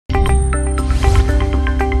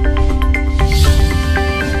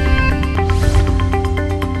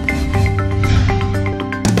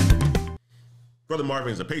Brother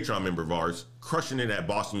Marvin is a Patreon member of ours, crushing it at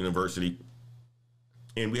Boston University.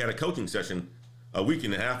 And we had a coaching session a week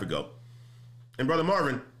and a half ago. And Brother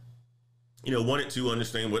Marvin, wanted to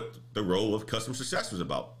understand what the role of customer success was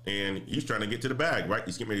about. And he's trying to get to the bag, right?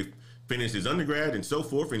 He's getting ready to finish his undergrad and so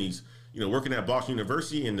forth. And he's, working at Boston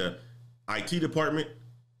University in the IT department.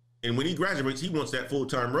 And when he graduates, he wants that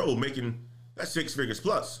full-time role, making that 6 figures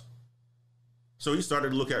plus. So he started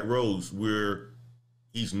to look at roles where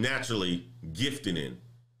he's naturally gifted in.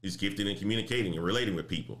 He's gifted in communicating and relating with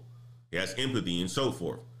people. He has empathy and so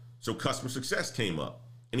forth. So customer success came up.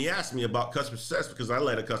 And he asked me about customer success because I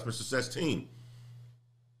led a customer success team.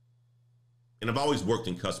 And I've always worked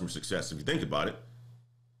in customer success, if you think about it.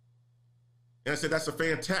 And I said, that's a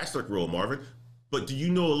fantastic role, Marvin. But do you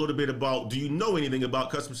know anything about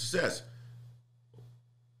customer success?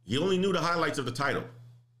 He only knew the highlights of the title.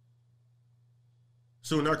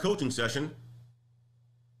 So in our coaching session,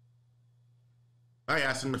 I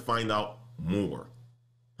asked him to find out more.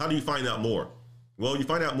 How do you find out more? Well, you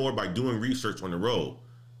find out more by doing research on the role.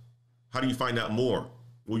 How do you find out more?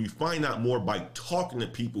 Well, you find out more by talking to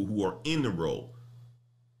people who are in the role.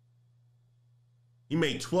 He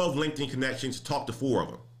made 12 LinkedIn connections, talked to 4 of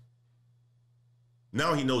them.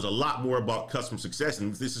 Now he knows a lot more about customer success,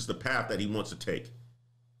 and this is the path that he wants to take.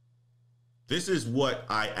 This is what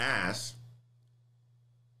I ask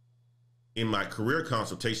in my career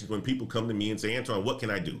consultations when people come to me and say, Antoine, what can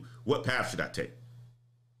I do? What path should I take?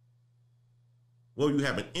 Well, you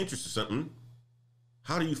have an interest in something.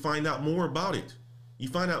 How do you find out more about it? You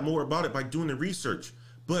find out more about it by doing the research,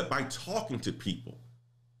 but by talking to people.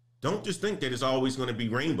 Don't just think that it's always going to be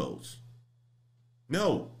rainbows.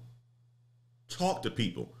 No. Talk to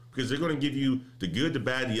people because they're going to give you the good, the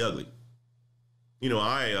bad, the ugly.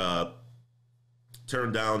 I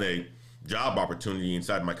turned down a job opportunity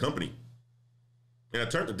inside my company. And I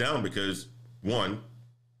turned it down because, one,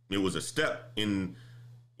 it was a step in,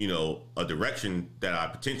 a direction that I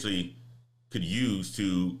potentially could use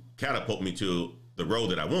to catapult me to the role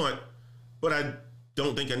that I want. But I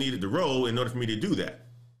don't think I needed the role in order for me to do that.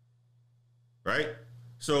 Right?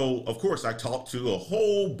 So, of course, I talked to a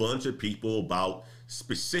whole bunch of people about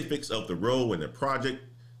specifics of the role and the project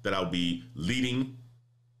that I'll be leading.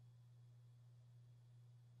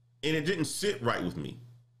 And it didn't sit right with me.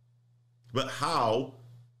 But how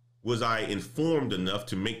was I informed enough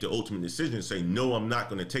to make the ultimate decision and say, no, I'm not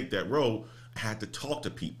going to take that role? I had to talk to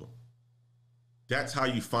people. That's how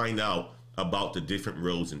you find out about the different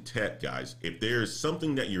roles in tech, guys. If there's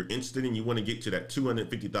something that you're interested in, you want to get to that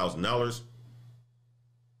 $250,000,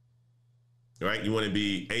 right? You want to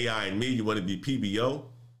be AI and me, you want to be PBO,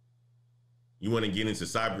 you want to get into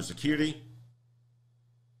cybersecurity.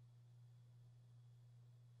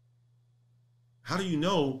 How do you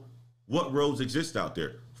know what roles exist out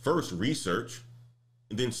there? First, research,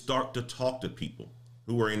 and then start to talk to people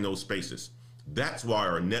who are in those spaces. That's why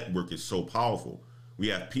our network is so powerful. We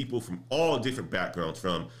have people from all different backgrounds,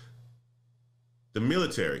 from the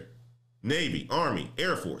military, Navy, Army,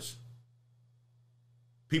 Air Force,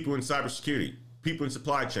 people in cybersecurity, people in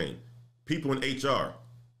supply chain, people in HR,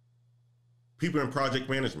 people in project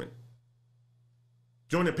management.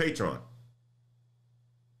 Join the Patreon.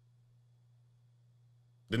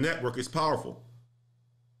 The network is powerful.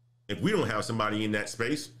 If we don't have somebody in that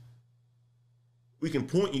space, we can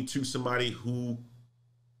point you to somebody who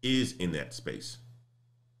is in that space.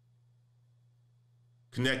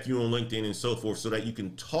 Connect you on LinkedIn and so forth so that you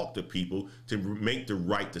can talk to people to make the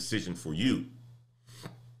right decision for you.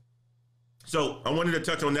 So I wanted to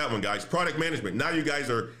touch on that one, guys. Product management. Now you guys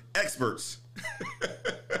are experts.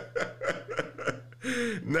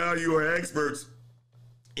 Now you are experts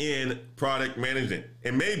in product management.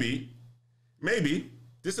 And maybe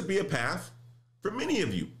this will be a path for many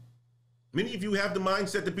of you. Many of you have the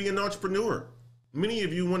mindset to be an entrepreneur. Many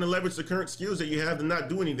of you want to leverage the current skills that you have to not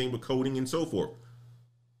do anything but coding and so forth.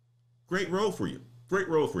 Great role for you. Great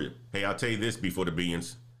role for you. Hey, I'll tell you this before the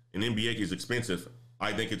beans. An MBA is expensive.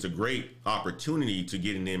 I think it's a great opportunity to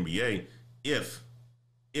get an MBA if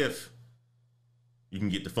you can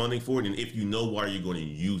get the funding for it and if you know why you're going to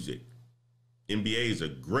use it. MBA is a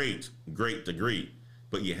great degree,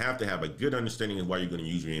 but you have to have a good understanding of why you're going to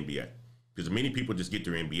use your MBA. Because many people just get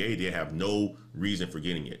their MBA, they have no reason for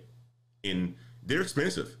getting it. And they're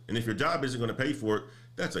expensive. And if your job isn't going to pay for it,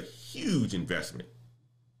 that's a huge investment.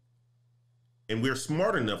 And we're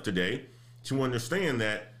smart enough today to understand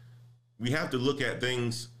that we have to look at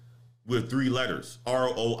things with 3 letters,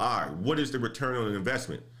 ROI. What is the return on an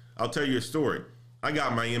investment? I'll tell you a story. I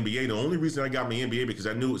got my MBA. The only reason I got my MBA because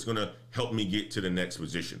I knew it was going to help me get to the next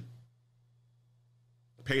position.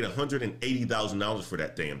 I paid $180,000 for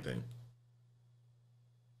that damn thing.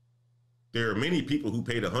 There are many people who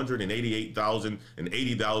paid $188,000 and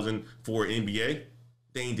 $80,000 for an MBA.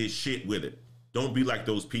 They ain't did shit with it. Don't be like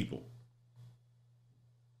those people.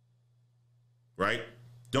 Right?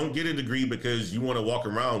 Don't get a degree because you want to walk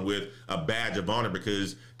around with a badge of honor,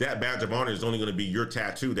 because that badge of honor is only going to be your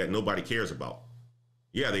tattoo that nobody cares about.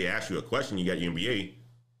 Yeah, they ask you a question, you got your MBA.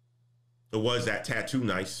 But was that tattoo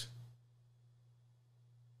nice?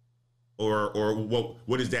 Or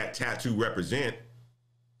what does that tattoo represent?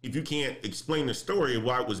 If you can't explain the story of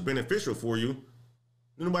why it was beneficial for you,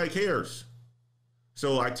 nobody cares.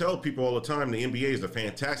 So I tell people all the time, the MBA is a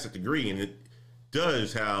fantastic degree, and it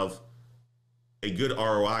does have a good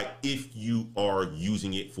ROI if you are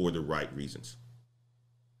using it for the right reasons.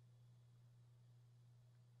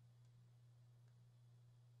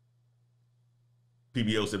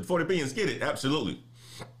 PBO said, before the billions, get it. Absolutely.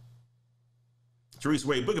 Therese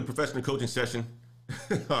Wade, book a professional coaching session.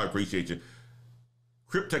 I appreciate you.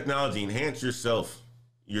 Crypt technology, enhance yourself,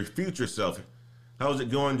 your future self. How's it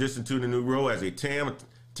going just into the new role as a TAM?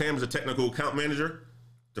 TAM is a technical account manager.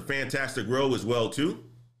 It's a fantastic role as well, too.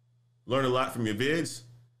 Learn a lot from your vids.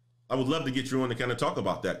 I would love to get you on to kind of talk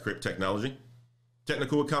about that crypt technology.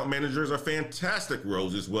 Technical account managers are fantastic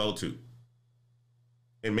roles as well, too.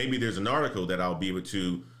 And maybe there's an article that I'll be able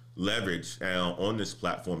to leverage on this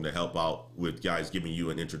platform to help out with guys giving you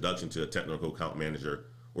an introduction to a technical account manager,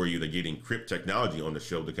 or either getting crypt technology on the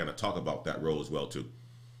show to kind of talk about that role as well, too.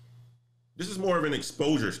 This is more of an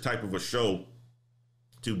exposure type of a show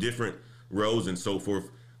to different roles and so forth,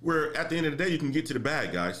 where at the end of the day, you can get to the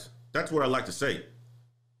bag, guys. That's what I like to say.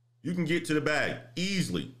 You can get to the bag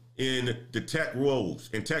easily in the tech roles,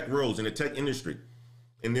 in the tech industry.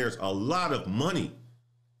 And there's a lot of money.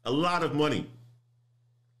 And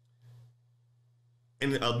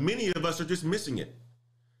many of us are just missing it.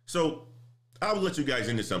 So I'll let you guys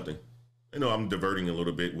into something. I know I'm diverting a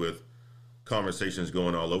little bit with conversations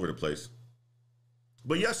going all over the place.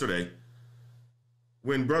 But yesterday,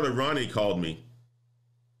 when Brother Ronnie called me,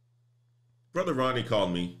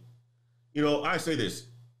 you know, I say this,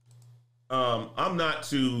 I'm not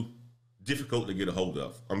too difficult to get a hold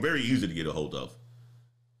of. I'm very easy to get a hold of.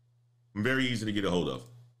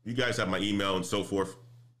 You guys have my email and so forth.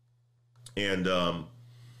 And,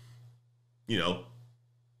 you know,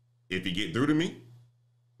 if you get through to me,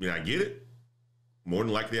 I get it. More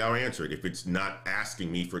than likely I'll answer it if it's not asking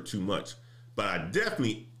me for too much. But I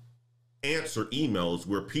definitely answer emails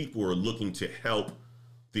where people are looking to help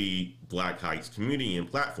the Black Heights community and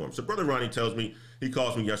platform. So Brother Ronnie tells me, he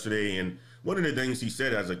calls me yesterday, and one of the things he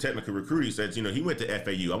said as a technical recruiter, he says, you know, he went to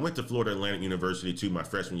FAU. I went to Florida Atlantic University too, my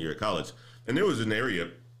freshman year of college. And there was an area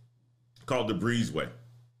called the Breezeway.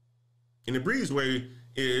 And the Breezeway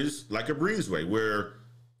is like a breezeway where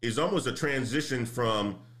it's almost a transition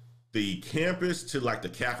from the campus to like the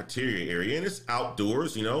cafeteria area, and it's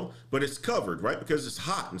outdoors, you know, but it's covered, right? Because it's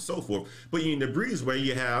hot and so forth. But in the breezeway,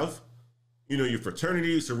 you have, you know, your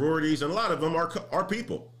fraternities, sororities, and a lot of them are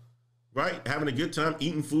people, right? Having a good time,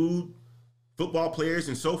 eating food, football players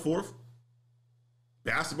and so forth,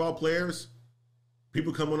 basketball players,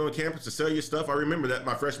 people coming on campus to sell you stuff. I remember that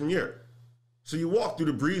my freshman year. So you walk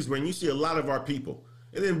through the breezeway and you see a lot of our people.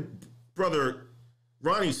 And then Brother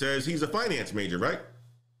Ronnie says he's a finance major, right?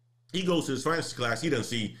 He goes to his finance class. He doesn't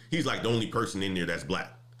see, he's like the only person in there that's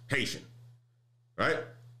black, Haitian, right?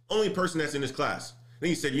 Only person that's in his class. Then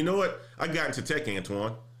he said, you know what? I got into tech,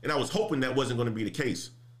 Antoine, and I was hoping that wasn't going to be the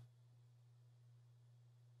case.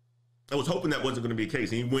 And he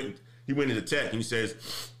went into tech, and he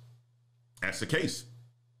says, that's the case.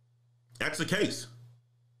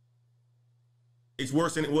 It's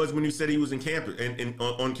worse than it was when he said he was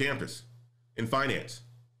on campus in finance,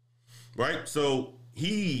 right? So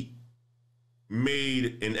he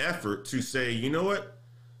made an effort to say, you know what?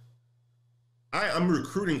 I'm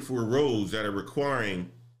recruiting for roles that are requiring,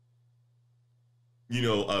 you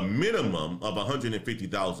know, a minimum of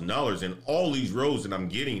 $150,000, and all these roles that I'm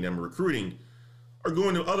recruiting are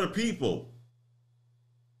going to other people.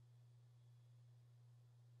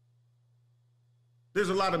 There's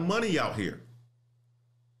a lot of money out here.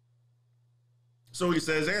 So he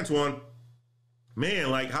says, Antoine, man,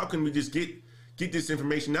 like, how can we just get this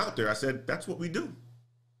information out there? I said, that's what we do.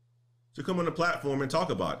 So come on the platform and talk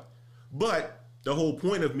about it. But the whole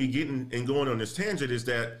point of me getting and going on this tangent is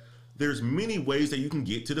that there's many ways that you can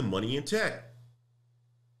get to the money in tech.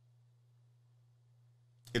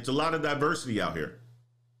 It's a lot of diversity out here.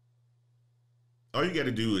 All you got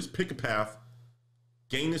to do is pick a path,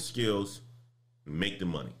 gain the skills, and make the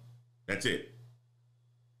money. That's it.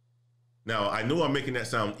 Now, I know I'm making that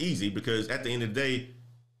sound easy because at the end of the day,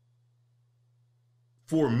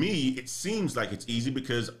 for me, it seems like it's easy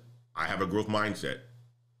because I have a growth mindset.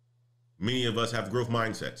 Many of us have growth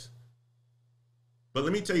mindsets. But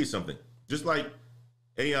let me tell you something. Just like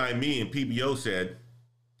AI Me and PBO said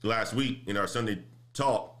last week in our Sunday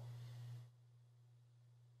talk,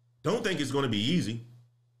 don't think it's going to be easy.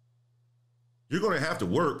 You're going to have to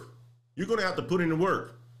work. You're going to have to put in the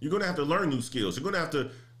work. You're going to have to learn new skills. You're going to have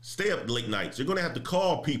to stay up late nights. You're going to have to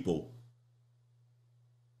call people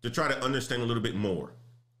to try to understand a little bit more.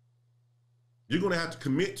 You're going to have to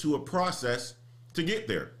commit to a process to get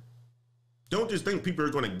there. Don't just think people are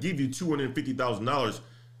going to give you $250,000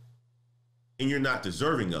 and you're not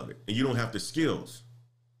deserving of it and you don't have the skills.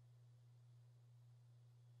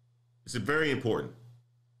 It's very important.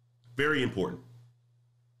 Very important.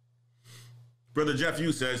 Brother Jeff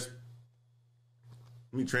Yu says,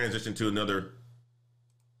 let me transition to another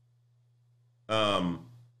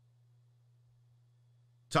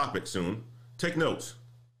topic soon. Take notes.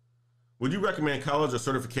 Would you recommend college or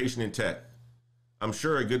certification in tech? I'm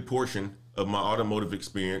sure a good portion of my automotive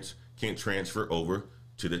experience can transfer over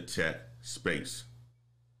to the tech space.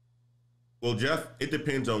 Well, Jeff, it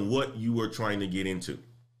depends on what you are trying to get into.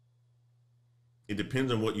 It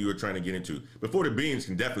depends on what you are trying to get into. Before the Beans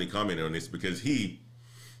can definitely comment on this because he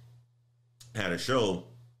had a show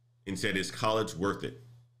and said, is college worth it?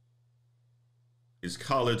 Is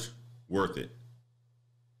college worth it?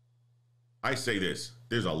 I say this,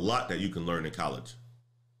 there's a lot that you can learn in college.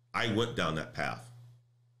 I went down that path.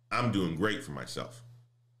 I'm doing great for myself.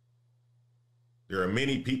 There are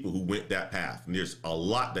many people who went that path, and there's a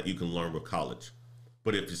lot that you can learn with college.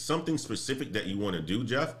 But if it's something specific that you want to do,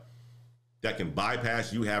 Jeff, that can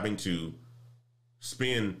bypass you having to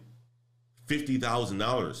spend $50,000,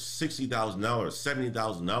 $60,000,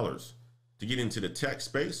 $70,000 to get into the tech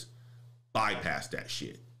space, bypass that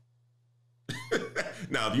shit.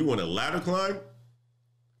 Now, if you want a ladder climb,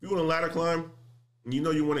 and you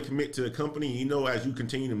know you want to commit to a company, you know as you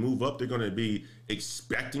continue to move up, they're going to be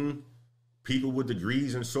expecting people with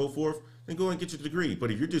degrees and so forth, then go and get your degree.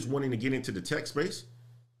 But if you're just wanting to get into the tech space,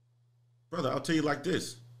 brother, I'll tell you like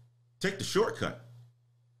this. Take the shortcut.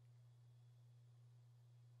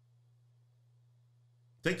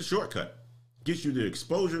 Take the shortcut. Gets you the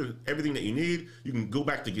exposure, everything that you need. You can go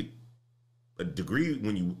back to get a degree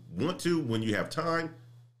when you want to, when you have time.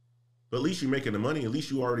 But at least you're making the money. At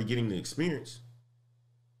least you're already getting the experience.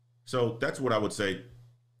 So that's what I would say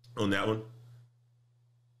on that one.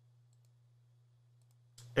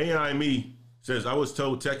 AI Me says, I was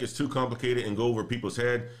told tech is too complicated and go over people's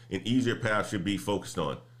head. An easier path should be focused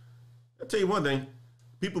on. I'll tell you one thing.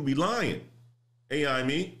 People be lying. AI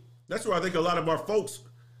Me. That's why I think a lot of our folks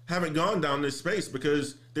haven't gone down this space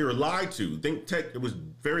because they were lied to. Think tech, it was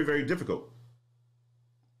very, very difficult.